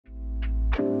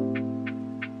Welcome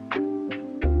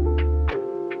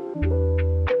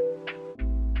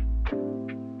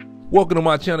to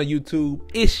my channel, YouTube.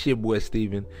 It's your boy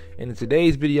Steven, and in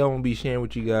today's video I'm going to be sharing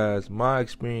with you guys my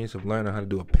experience of learning how to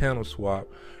do a panel swap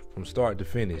from start to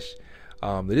finish.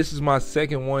 This is my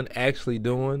second one actually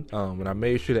doing, and I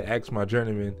made sure to ask my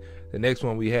journeyman the next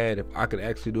one we had if I could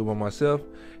actually do it by myself.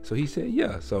 So he said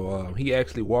yeah. So he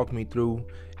actually walked me through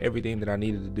everything that I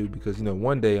needed to do, because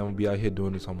one day I'm gonna be out here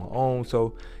doing this on my own.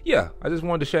 So yeah, I just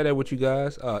wanted to share that with you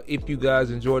guys. If you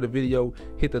guys enjoyed the video,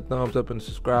 hit the thumbs up and the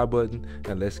subscribe button,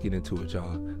 and let's get into it,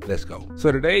 y'all. Let's go.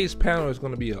 So today's panel is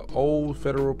going to be an old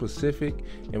Federal Pacific,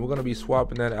 and we're going to be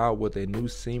swapping that out with a new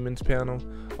Siemens panel.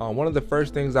 One of the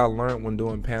first things I learned when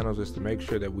doing panels is to make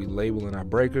sure that we labeling our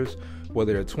breakers,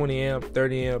 whether they're 20 amp,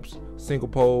 30 amps, single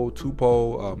pole, two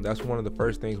pole. That's one of the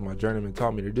first things my journeyman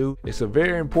taught me to do. It's a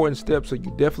very important step, so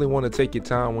you definitely want to take your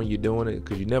time when you're doing it,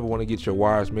 because you never want to get your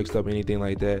wires mixed up, anything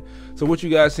like that. So what you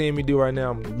guys seeing me do right now,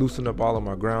 I'm loosening up all of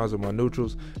my grounds and my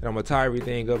neutrals, and I'm gonna tie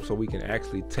everything up so we can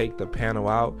actually take the panel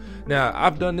out. Now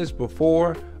I've done this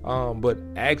before, but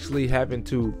actually having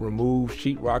to remove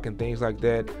sheetrock and things like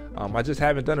that, I just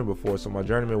haven't done it before. So my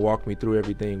journeyman walked me through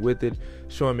everything with it,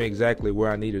 showing me exactly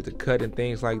where I needed to cut and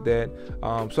things like that.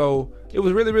 So it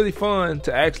was really fun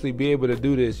to actually be able to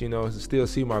do this, to still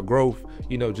see my growth,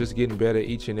 just getting better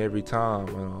each and every time.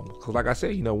 Cause like I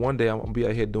said, one day I'm gonna be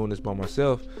out here doing this by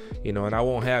myself, and I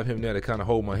won't have him there to kind of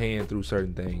hold my hand through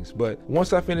certain things. But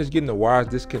once I finish getting the wires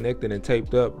disconnected and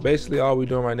taped up, basically all we're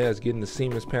doing right now is getting the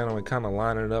Siemens panel and kind of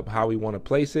lining it up how we want to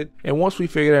place it. And once we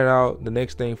figure that out, the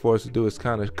next thing for us to do is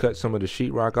kind of cut some of the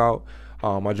sheetrock out.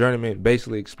 My journeyman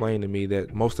basically explained to me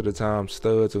that most of the time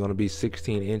studs are going to be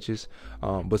 16 inches,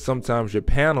 but sometimes your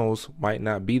panels might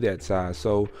not be that size.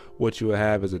 So what you will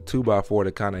have is a 2x4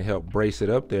 to kind of help brace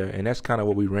it up there, and that's kind of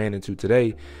what we ran into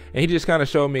today. And he just kind of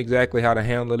showed me exactly how to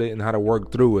handle it and how to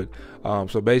work through it.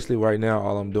 So basically right now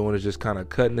all I'm doing is just kind of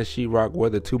cutting the sheetrock where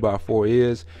the 2x4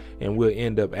 is, and we'll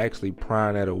end up actually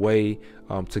prying that away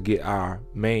to get our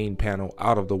main panel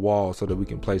out of the wall so that we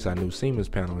can place our new Siemens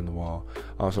panel in the wall.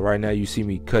 So right now you see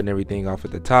me cutting everything off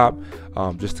at the top,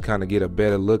 just to kind of get a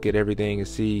better look at everything and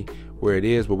see where it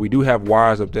is. But we do have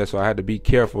wires up there, so I had to be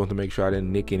careful to make sure I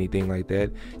didn't nick anything like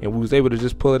that, and we was able to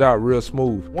just pull it out real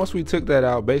smooth. Once we took that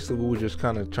out, basically we were just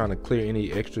kind of trying to clear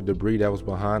any extra debris that was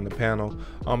behind the panel,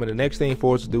 and the next thing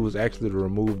for us to do was actually to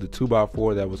remove the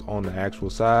 2x4 that was on the actual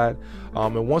side.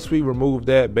 And once we removed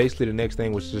that, basically the next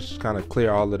thing was just kind of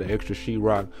clear all of the extra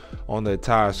sheetrock on the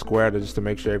entire square, just to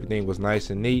make sure everything was nice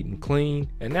and neat and clean.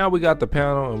 And now we got the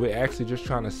panel, and we're actually just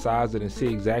trying to size it and see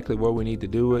exactly where we need to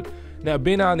do it. Now,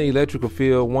 being out in the electrical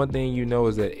field, one thing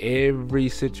is that every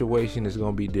situation is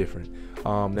going to be different.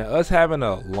 Now, us having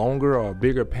a longer or a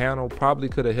bigger panel probably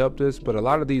could have helped us, but a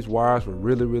lot of these wires were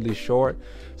really short,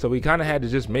 so we kind of had to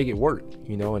just make it work,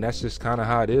 and that's just kind of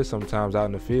how it is sometimes out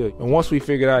in the field. And once we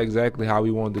figured out exactly how we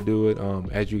wanted to do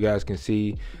it, as you guys can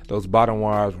see, those bottom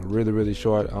wires were really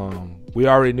short. We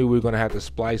already knew we were going to have to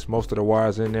splice most of the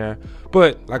wires in there,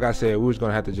 but like I said, we was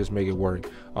going to have to just make it work.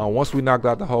 Once we knocked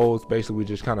out the holes, basically we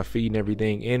just kind of feeding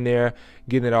everything in there,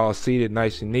 getting it all seated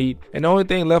nice and neat. And the only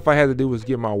thing left I had to do was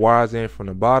get my wires in from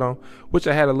the bottom, which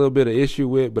I had a little bit of issue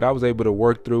with, but I was able to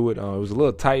work through it. It was a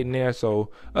little tight in there, so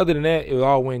other than that, it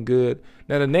all went good.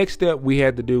 Now the next step we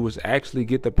had to do was actually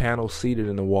get the panel seated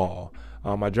in the wall.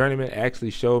 My journeyman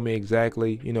actually showed me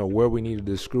exactly, where we needed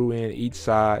to screw in each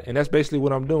side, and that's basically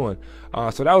what I'm doing.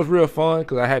 So that was real fun,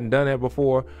 because I hadn't done that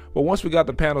before. But once we got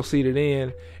the panel seated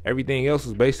in, everything else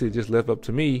was basically just left up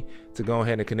to me to go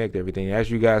ahead and connect everything.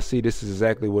 As you guys see, this is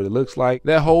exactly what it looks like.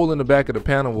 That hole in the back of the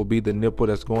panel will be the nipple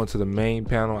that's going to the main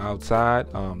panel outside.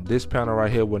 This panel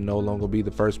right here will no longer be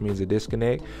the first means of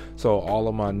disconnect, so all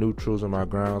of my neutrals and my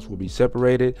grounds will be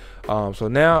separated. So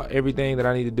now everything that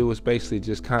I need to do is basically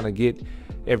just kind of get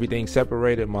everything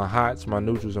separated, my hots, my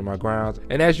neutrals, and my grounds.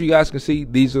 And as you guys can see,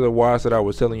 these are the wires that I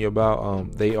was telling you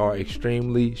about. They are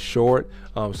extremely short,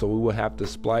 so we will have to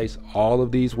splice all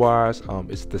of these wires.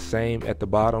 It's the same at the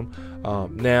bottom.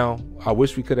 Now I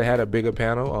wish we could have had a bigger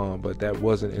panel, but that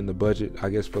wasn't in the budget, I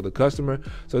guess, for the customer.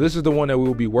 So this is the one that we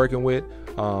will be working with,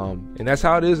 and that's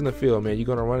how it is in the field, man. You're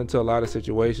gonna run into a lot of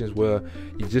situations where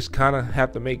you just kind of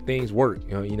have to make things work.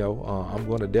 I'm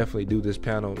gonna definitely do this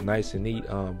panel nice and neat,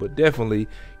 but definitely,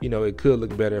 it could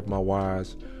look better if my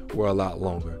wires were a lot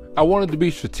longer. I wanted to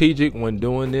be strategic when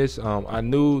doing this. I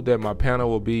knew that my panel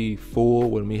will be full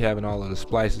with me having all of the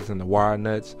splices and the wire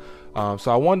nuts.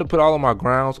 So I wanted to put all of my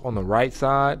grounds on the right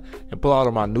side and put all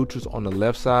of my neutrals on the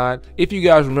left side. If you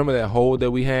guys remember that hole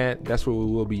that we had, that's where we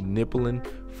will be nippling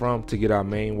from to get our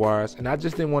main wires, and I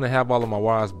just didn't want to have all of my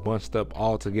wires bunched up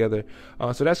all together.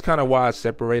 So that's kind of why I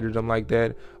separated them like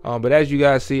that. But as you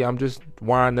guys see, I'm just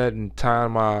wiring that and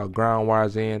tying my ground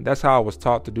wires in. That's how I was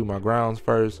taught to do my grounds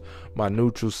first, my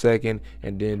neutral second,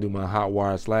 and then do my hot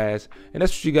wires last. And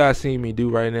that's what you guys see me do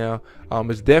right now.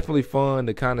 It's definitely fun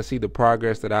to kind of see the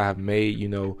progress that I have made, you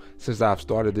know, since I've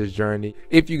started this journey.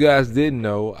 If you guys didn't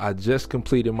know, I just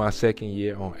completed my 2nd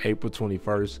year on April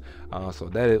 21st. So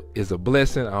that is a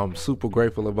blessing. I'm super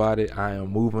grateful about it. I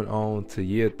am moving on to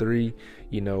year 3,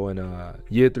 you know, and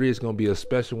year 3 is going to be a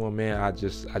special one, man. I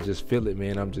just feel it,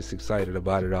 man. I'm just excited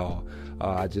about it all.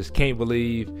 I just can't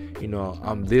believe, you know,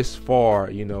 I'm this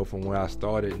far, you know, from where I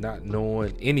started not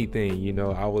knowing anything. You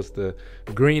know, I was the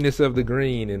greenest of the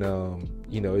green, and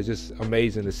you know, it's just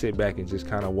amazing to sit back and just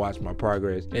kind of watch my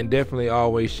progress, and definitely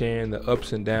always sharing the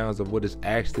ups and downs of what it's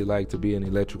actually like to be an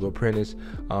electrical apprentice.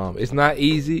 It's not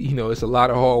easy, you know, it's a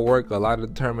lot of hard work, a lot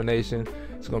of determination.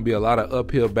 It's going to be a lot of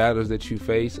uphill battles that you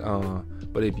face.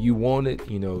 But if you want it,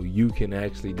 you know, you can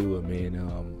actually do it,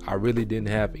 man. I really didn't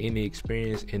have any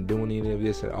experience in doing any of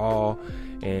this at all.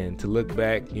 And to look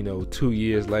back, you know, 2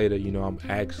 years later, you know, I'm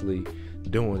actually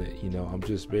doing it. You know, I'm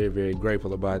just very, very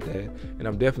grateful about that. And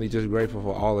I'm definitely just grateful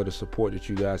for all of the support that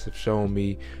you guys have shown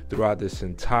me throughout this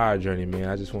entire journey, man.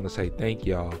 I just want to say thank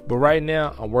y'all. But right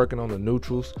now, I'm working on the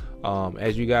neutrals.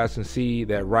 As you guys can see,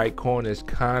 that right corner is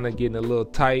kind of getting a little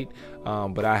tight,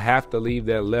 but I have to leave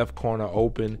that left corner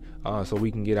open so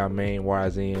we can get our main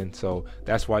wires in. So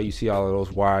that's why you see all of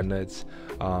those wire nuts.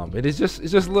 It's just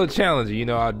a little challenging, you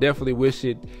know. I definitely wish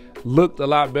it looked a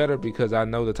lot better, because I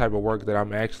know the type of work that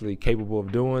I'm actually capable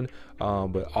of doing.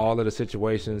 But all of the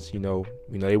situations, you know,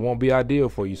 they won't be ideal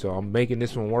for you. So I'm making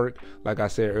this one work, like I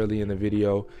said earlier in the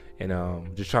video,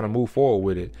 and just trying to move forward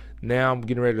with it. Now I'm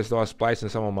getting ready to start splicing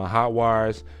some of my hot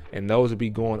wires, and those will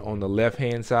be going on the left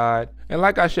hand side. And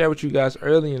like I shared with you guys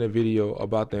earlier in the video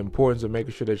about the importance of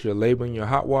making sure that you're labeling your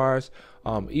hot wires,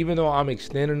 even though I'm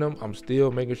extending them, I'm still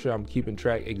making sure I'm keeping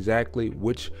track exactly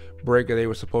which breaker they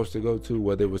were supposed to go to,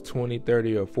 whether it was 20,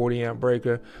 30, or 40 amp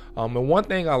breaker. And one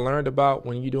thing I learned about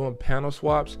when you're doing panel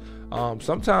swaps,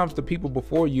 sometimes the people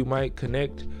before you might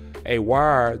connect a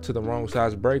wire to the wrong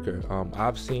size breaker.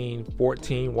 I've seen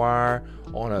 14 wire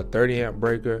on a 30 amp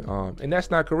breaker, and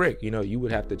that's not correct. You know, you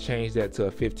would have to change that to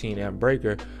a 15 amp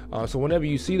breaker. So whenever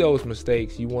you see those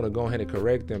mistakes, you want to go ahead and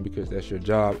correct them, because that's your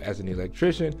job as an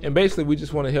electrician. And basically, we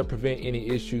just want to help prevent any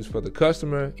issues for the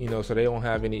customer, you know, so they don't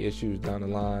have any issues down the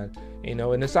line, you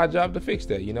know, and it's our job to fix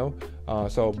that, you know.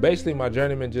 So basically, my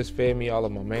journeyman just fed me all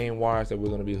of my main wires that we're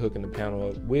going to be hooking the panel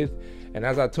up with. And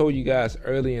as I told you guys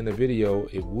early in the video,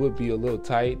 it would be a little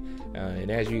tight. And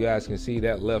as you guys can see,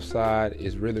 that left side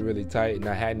is really, really tight. And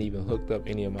I hadn't even hooked up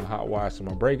any of my hot wires to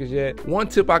my breakers yet. One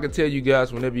tip I can tell you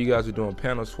guys whenever you guys are doing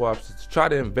panel swaps is to try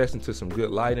to invest into some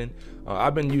good lighting.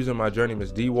 I've been using my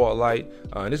Journeyman's D-Walt light,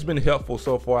 and it's been helpful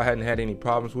so far. I hadn't had any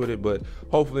problems with it, but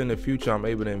hopefully in the future I'm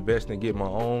able to invest and get my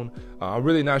own. I'm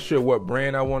really not sure what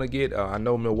brand I want to get. I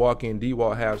know Milwaukee and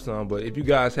D-Walt have some, but if you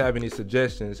guys have any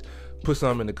suggestions, put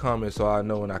some in the comments so I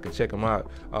know and I can check them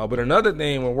out. But another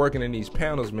thing, when working in these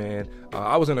panels, man,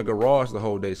 I was in a garage the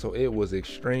whole day, so it was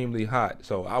extremely hot.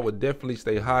 So I would definitely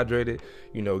stay hydrated,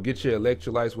 you know, get your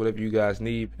electrolytes, whatever you guys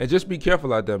need, and just be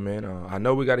careful out there, man. I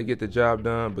know we got to get the job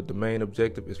done, but the main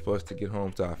objective is for us to get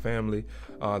home to our family.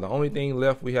 The only thing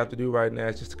left we have to do right now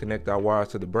is just to connect our wires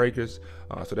to the breakers.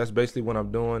 So that's basically what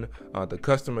I'm doing. The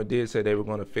customer did say they were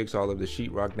going to fix all of the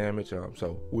sheetrock damage,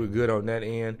 so we're good on that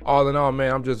end. All in all,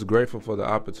 man, I'm just grateful for the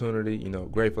opportunity, you know,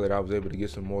 grateful that I was able to get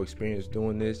some more experience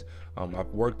doing this. I've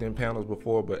worked in panels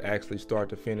before, but actually start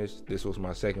to finish, this was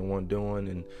my second one doing,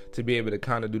 and to be able to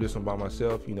kind of do this one by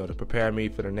myself, you know, to prepare me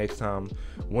for the next time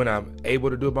when I'm able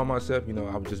to do it by myself, you know,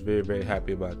 I'm just very, very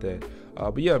happy about that.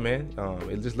 But yeah, man,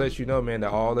 it just lets you know, man,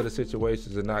 that all of the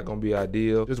situations are not going to be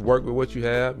ideal. Just work with what you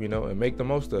have, you know, and make the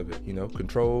most of it, you know,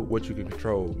 control what you can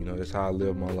control. You know, that's how I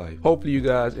live my life. Hopefully you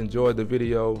guys enjoyed the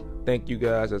video. Thank you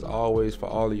guys as always for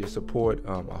all of your support.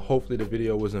 Hopefully the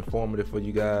video was informative for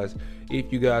you guys.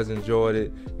 If you guys enjoyed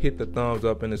it, hit the thumbs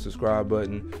up and the subscribe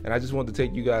button. And I just want to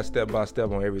take you guys step by step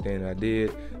on everything that I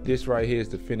did. This right here is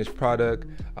the finished product.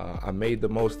 I made the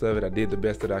most of it. I did the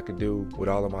best that I could do with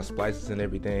all of my splices and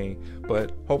everything.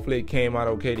 But hopefully it came out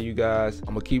okay to you guys.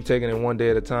 I'm gonna keep taking it one day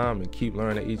at a time and keep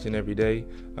learning each and every day.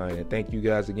 And thank you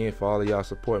guys again for all of y'all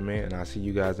support, man. And I'll see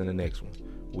you guys in the next one.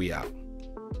 We out.